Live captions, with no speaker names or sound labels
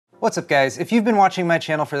What's up guys? If you've been watching my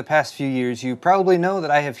channel for the past few years, you probably know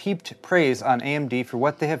that I have heaped praise on AMD for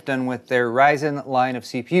what they have done with their Ryzen line of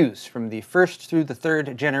CPUs, from the first through the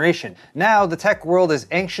third generation. Now, the tech world is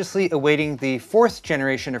anxiously awaiting the fourth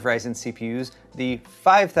generation of Ryzen CPUs, the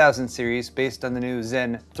 5000 series based on the new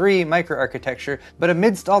Zen 3 microarchitecture, but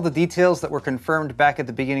amidst all the details that were confirmed back at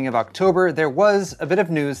the beginning of October, there was a bit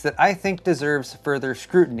of news that I think deserves further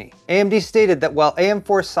scrutiny. AMD stated that while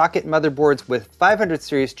AM4 socket motherboards with 500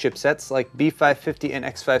 series chipsets like B450 and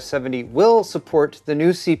X470 will support the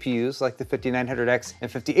new CPUs like the 5900X and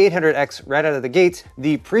 5800X right out of the gate,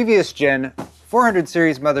 the previous gen 400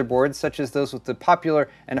 series motherboards, such as those with the popular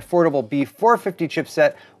and affordable B450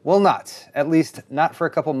 chipset, will not, at least not for a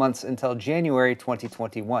couple months until January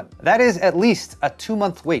 2021. That is at least a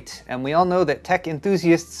 2-month wait, and we all know that tech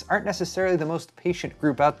enthusiasts aren't necessarily the most patient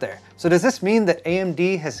group out there. So does this mean that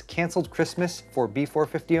AMD has canceled Christmas for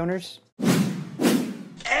B450 owners?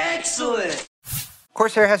 Excellent!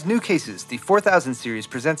 Corsair has new cases. The 4000 series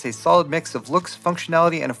presents a solid mix of looks,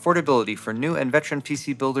 functionality, and affordability for new and veteran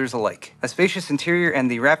PC builders alike. A spacious interior and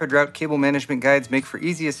the rapid route cable management guides make for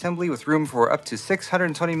easy assembly with room for up to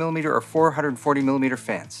 620mm or 440mm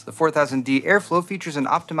fans. The 4000D airflow features an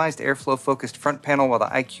optimized airflow-focused front panel, while the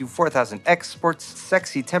iQ 4000X sports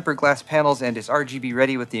sexy tempered glass panels and is RGB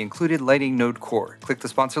ready with the included lighting node core. Click the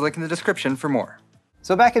sponsor link in the description for more.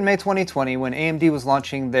 So back in May 2020, when AMD was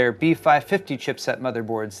launching their B550 chipset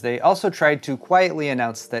motherboards, they also tried to quietly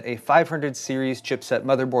announce that a 500 series chipset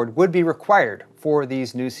motherboard would be required for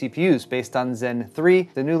these new CPUs based on Zen 3,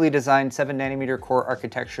 the newly designed 7nm core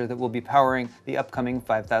architecture that will be powering the upcoming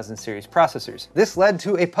 5000 series processors. This led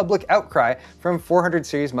to a public outcry from 400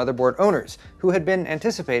 series motherboard owners, who had been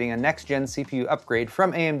anticipating a next-gen CPU upgrade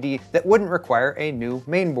from AMD that wouldn't require a new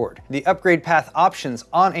mainboard. The upgrade path options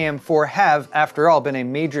on AM4 have, after all, been a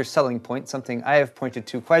major selling point, something I have pointed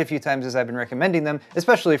to quite a few times as I've been recommending them,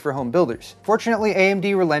 especially for home builders. Fortunately,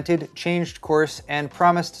 AMD relented, changed course, and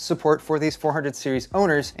promised support for these 400 series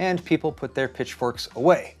owners, and people put their pitchforks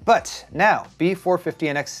away. But now, B450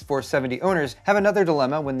 and X470 owners have another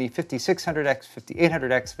dilemma when the 5600X,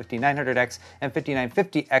 5800X, 5900X, and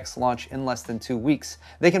 5950X launch in less than 2 weeks.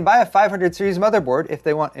 They can buy a 500 series motherboard if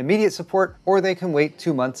they want immediate support, or they can wait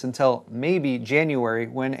 2 months until maybe January,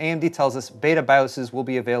 when AMD tells us beta BIOSes will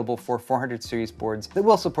be available for 400 series boards that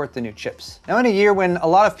will support the new chips. Now, in a year when a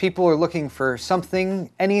lot of people are looking for something,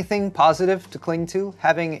 anything positive to cling to,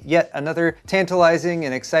 having yet another tantalizing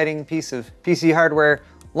and exciting piece of PC hardware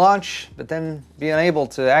launch, but then be unable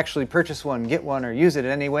to actually purchase one, get one, or use it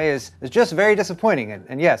in any way is just very disappointing.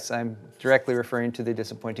 And yes, I'm directly referring to the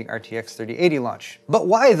disappointing RTX 3080 launch. But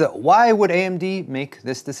why though? Why would AMD make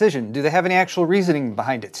this decision? Do they have any actual reasoning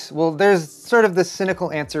behind it? Well, there's sort of this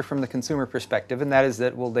cynical answer from the consumer perspective, and that is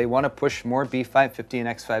that, well, they want to push more B550 and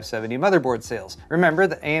X570 motherboard sales. Remember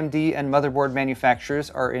that AMD and motherboard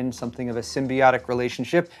manufacturers are in something of a symbiotic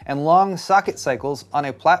relationship, and long socket cycles on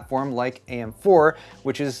a platform like AM4,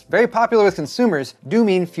 which is very popular with consumers, do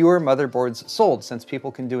mean fewer motherboards sold, since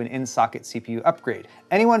people can do an in-socket CPU upgrade.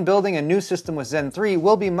 Anyone building a new system with Zen 3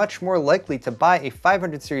 will be much more likely to buy a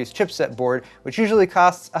 500 series chipset board, which usually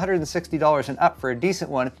costs $160 and up for a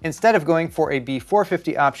decent one, instead of going for a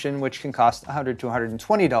B450 option, which can cost $100 to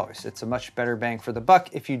 $120. It's a much better bang for the buck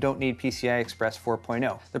if you don't need PCI Express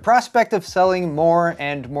 4.0. The prospect of selling more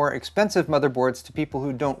and more expensive motherboards to people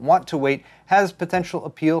who don't want to wait has potential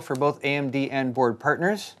appeal for both AMD and board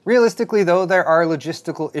partners. Realistically though, there are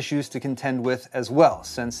logistical issues to contend with as well,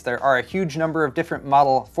 since there are a huge number of different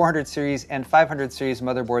model 400 series and 500 series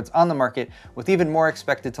motherboards on the market, with even more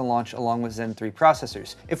expected to launch along with Zen 3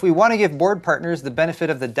 processors. If we want to give board partners the benefit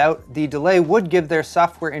of the doubt, the delay would give their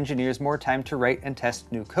software engineers more time to write and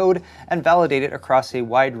test new code and validate it across a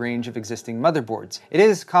wide range of existing motherboards. It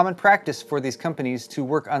is common practice for these companies to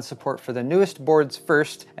work on support for the newest boards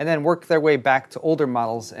first, and then work their way back to older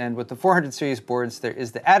models, and with the 400 series boards, there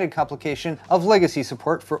is the added complication of legacy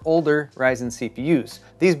support for older Ryzen CPUs.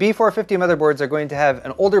 These B450 motherboards are going to have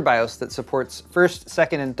an older BIOS that supports 1st,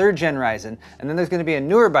 2nd, and 3rd gen Ryzen, and then there's going to be a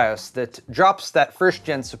newer BIOS that drops that 1st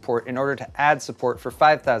gen support in order to add support for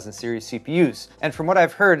 5000 series CPUs. And from what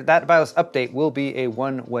I've heard, that BIOS update will be a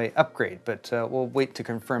one-way upgrade, but we'll wait to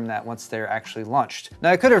confirm that once they're actually launched. Now,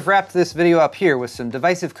 I could have wrapped this video up here with some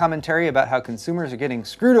divisive commentary about how consumers are getting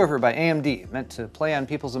screwed over by AMD, meant to play on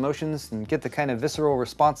people's emotions and get the kind of visceral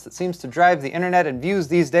response that seems to drive the internet and views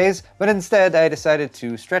these days, but instead I decided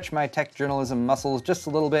to stretch my tech journalism muscles just a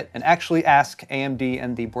little bit and and actually ask AMD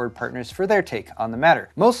and the board partners for their take on the matter.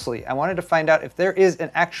 Mostly, I wanted to find out if there is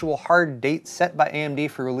an actual hard date set by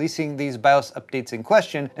AMD for releasing these BIOS updates in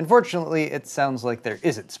question. Unfortunately, it sounds like there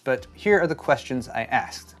isn't, but here are the questions I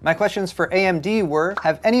asked. My questions for AMD were,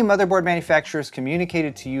 have any motherboard manufacturers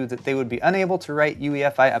communicated to you that they would be unable to write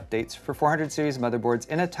UEFI updates for 400 series motherboards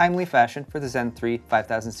in a timely fashion for the Zen 3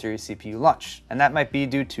 5000 series CPU launch? And that might be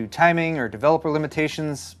due to timing or developer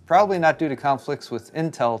limitations, probably not due to conflicts with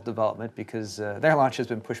Intel development because their launch has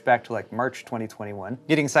been pushed back to like March 2021.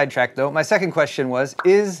 Getting sidetracked though, my second question was,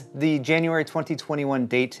 is the January 2021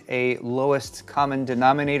 date a lowest common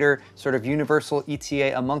denominator, sort of universal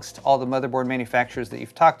ETA amongst all the motherboard manufacturers that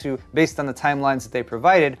you've talked to based on the timelines that they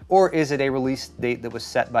provided, or is it a release date that was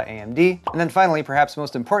set by AMD? And then finally, perhaps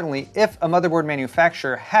most importantly, if a motherboard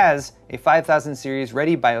manufacturer has a 5000 series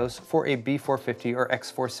ready BIOS for a B450 or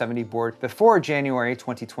X470 board before January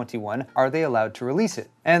 2021, are they allowed to release it?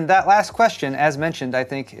 And that last question, as mentioned, I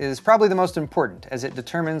think is probably the most important, as it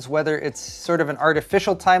determines whether it's sort of an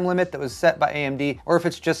artificial time limit that was set by AMD, or if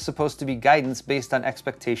it's just supposed to be guidance based on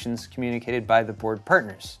expectations communicated by the board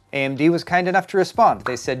partners. AMD was kind enough to respond.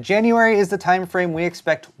 They said, January is the time frame we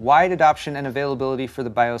expect wide adoption and availability for the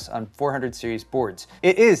BIOS on 400 series boards.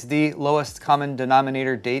 It is the lowest common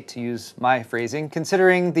denominator date, to use my phrasing,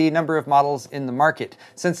 considering the number of models in the market.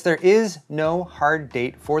 Since there is no hard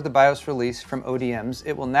date for the BIOS release from ODMs,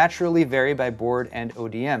 it will naturally vary by board and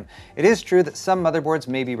ODM. It is true that some motherboards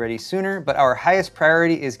may be ready sooner, but our highest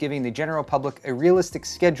priority is giving the general public a realistic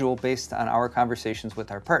schedule based on our conversations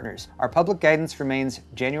with our partners. Our public guidance remains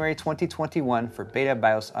January 2021 for beta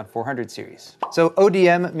BIOS on 400 series. So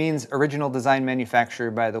ODM means original design manufacturer,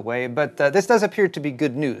 by the way, but this does appear to be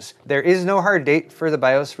good news. There is no hard date for the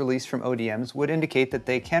BIOS release from ODMs, would indicate that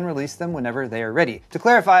they can release them whenever they are ready. To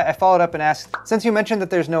clarify, I followed up and asked, since you mentioned that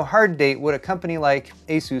there's no hard date, would a company like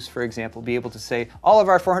ASUS, for example, be able to say, all of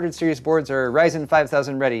our 400 series boards are Ryzen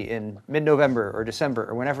 5000 ready in mid-November or December,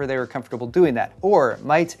 or whenever they were comfortable doing that? Or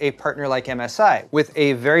might a partner like MSI, with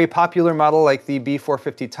a very popular model like the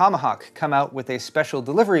B450 Tomahawk, come out with a special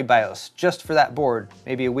delivery BIOS just for that board,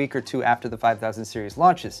 maybe a week or two after the 5000 series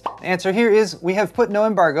launches? The answer here is, we have put no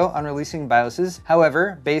embargo on releasing BIOSes.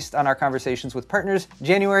 However, based on our conversations with partners,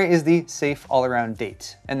 January is the safe all-around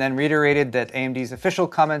date. And then reiterated that AMD's official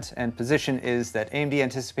comment and position is that AMD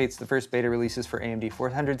anticipates the first beta releases for AMD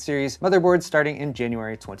 400 series motherboards starting in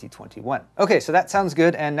January 2021. Okay, so that sounds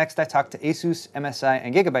good, and next I talked to ASUS, MSI,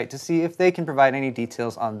 and Gigabyte to see if they can provide any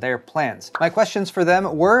details on their plans. My questions for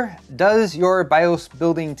them were, does your BIOS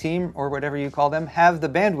building team, or whatever you call them, have the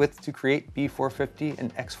bandwidth to create B450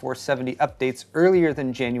 and X470 updates earlier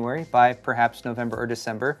than January, by perhaps November or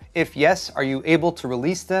December? If yes, are you able to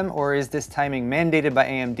release them, or is this timing mandated by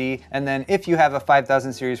AMD? And then if you have a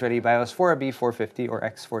 5000 series ready BIOS for a B450 or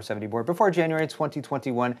X470 board before January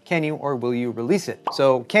 2021, can you or will you release it?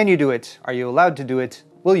 So can you do it? Are you allowed to do it?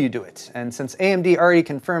 Will you do it? And since AMD already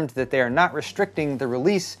confirmed that they are not restricting the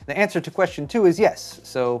release, the answer to question 2 is yes,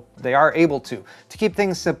 so they are able to. To keep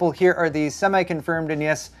things simple, here are the semi-confirmed and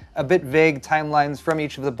yes, a bit vague timelines from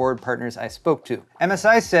each of the board partners I spoke to.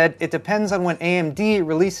 MSI said it depends on when AMD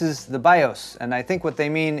releases the BIOS, and I think what they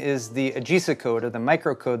mean is the AGESA code, or the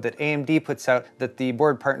microcode that AMD puts out that the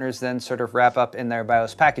board partners then sort of wrap up in their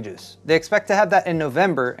BIOS packages. They expect to have that in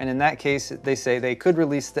November, and in that case, they say they could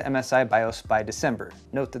release the MSI BIOS by December.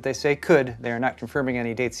 Note that they say could, they are not confirming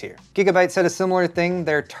any dates here. Gigabyte said a similar thing.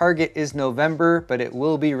 Their target is November, but it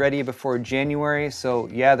will be ready before January, so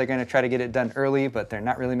yeah, they're gonna try to get it done early, but they're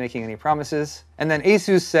not really making any promises. And then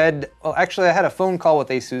ASUS said, well, actually I had a phone call with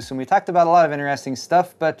ASUS and we talked about a lot of interesting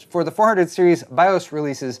stuff, but for the 400 series BIOS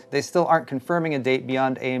releases, they still aren't confirming a date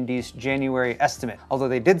beyond AMD's January estimate, although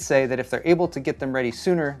they did say that if they're able to get them ready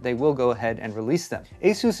sooner, they will go ahead and release them.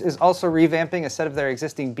 ASUS is also revamping a set of their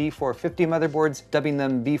existing B450 motherboards, dubbing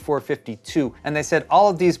them B452, and they said all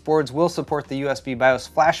of these boards will support the USB BIOS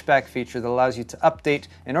flashback feature that allows you to update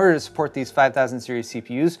in order to support these 5000 series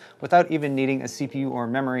CPUs without even needing a CPU or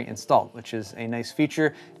memory installed, which is a nice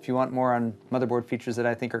feature. If you want more on motherboard features that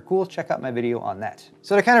I think are cool, check out my video on that.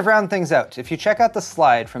 So to kind of round things out, if you check out the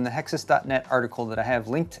slide from the Hexus.net article that I have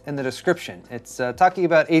linked in the description, it's talking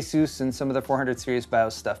about ASUS and some of the 400 series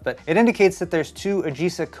BIOS stuff, but it indicates that there's 2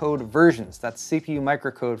 AGESA code versions. That's CPU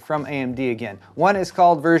microcode from AMD again. One is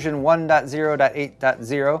called version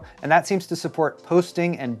 1.0.8.0, and that seems to support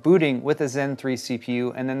posting and booting with a Zen 3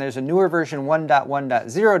 CPU, and then there's a newer version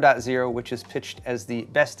 1.1.0.0, which is pitched as the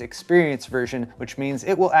best best experience version, which means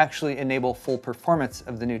it will actually enable full performance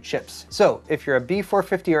of the new chips. So if you're a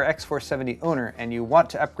B450 or X470 owner and you want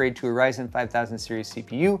to upgrade to a Ryzen 5000 series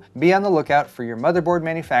CPU, be on the lookout for your motherboard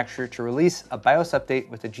manufacturer to release a BIOS update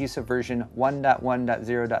with AGESA version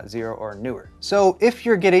 1.1.0.0 or newer. So if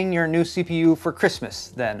you're getting your new CPU for Christmas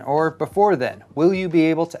then, or before then, will you be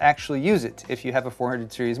able to actually use it if you have a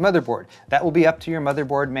 400 series motherboard? That will be up to your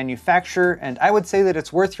motherboard manufacturer, and I would say that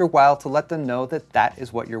it's worth your while to let them know that that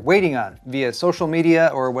is what you're waiting on via social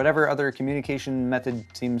media or whatever other communication method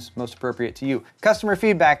seems most appropriate to you. Customer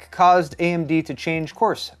feedback caused AMD to change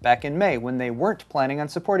course back in May when they weren't planning on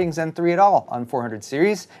supporting Zen 3 at all on 400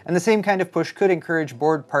 series, and the same kind of push could encourage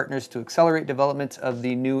board partners to accelerate development of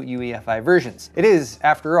the new UEFI versions. It is,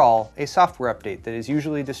 after all, a software update that is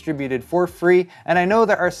usually distributed for free, and I know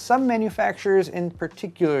there are some manufacturers in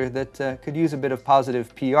particular that could use a bit of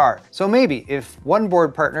positive PR. So maybe if one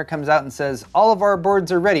board partner comes out and says, all of our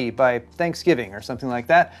boards are ready by Thanksgiving or something like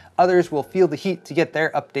that, others will feel the heat to get their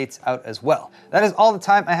updates out as well. That is all the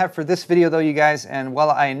time I have for this video though, you guys, and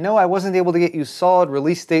while I know I wasn't able to get you solid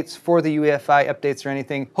release dates for the UEFI updates or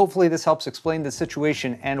anything, hopefully this helps explain the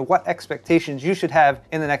situation and what expectations you should have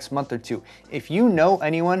in the next month or two. If you know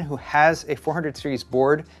anyone who has a 400 series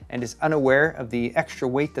board and is unaware of the extra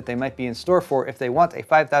weight that they might be in store for if they want a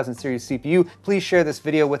 5000 series CPU, please share this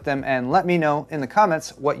video with them and let me know in the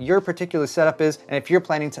comments what your particular setup is and if you're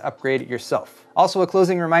planning to upgrade it yourself. Also, a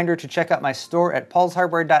closing reminder to check out my store at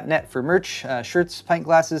paulshardware.net for merch, shirts, pint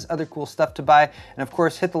glasses, other cool stuff to buy, and of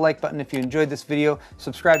course hit the like button if you enjoyed this video,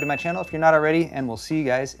 subscribe to my channel if you're not already, and we'll see you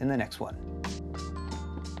guys in the next one.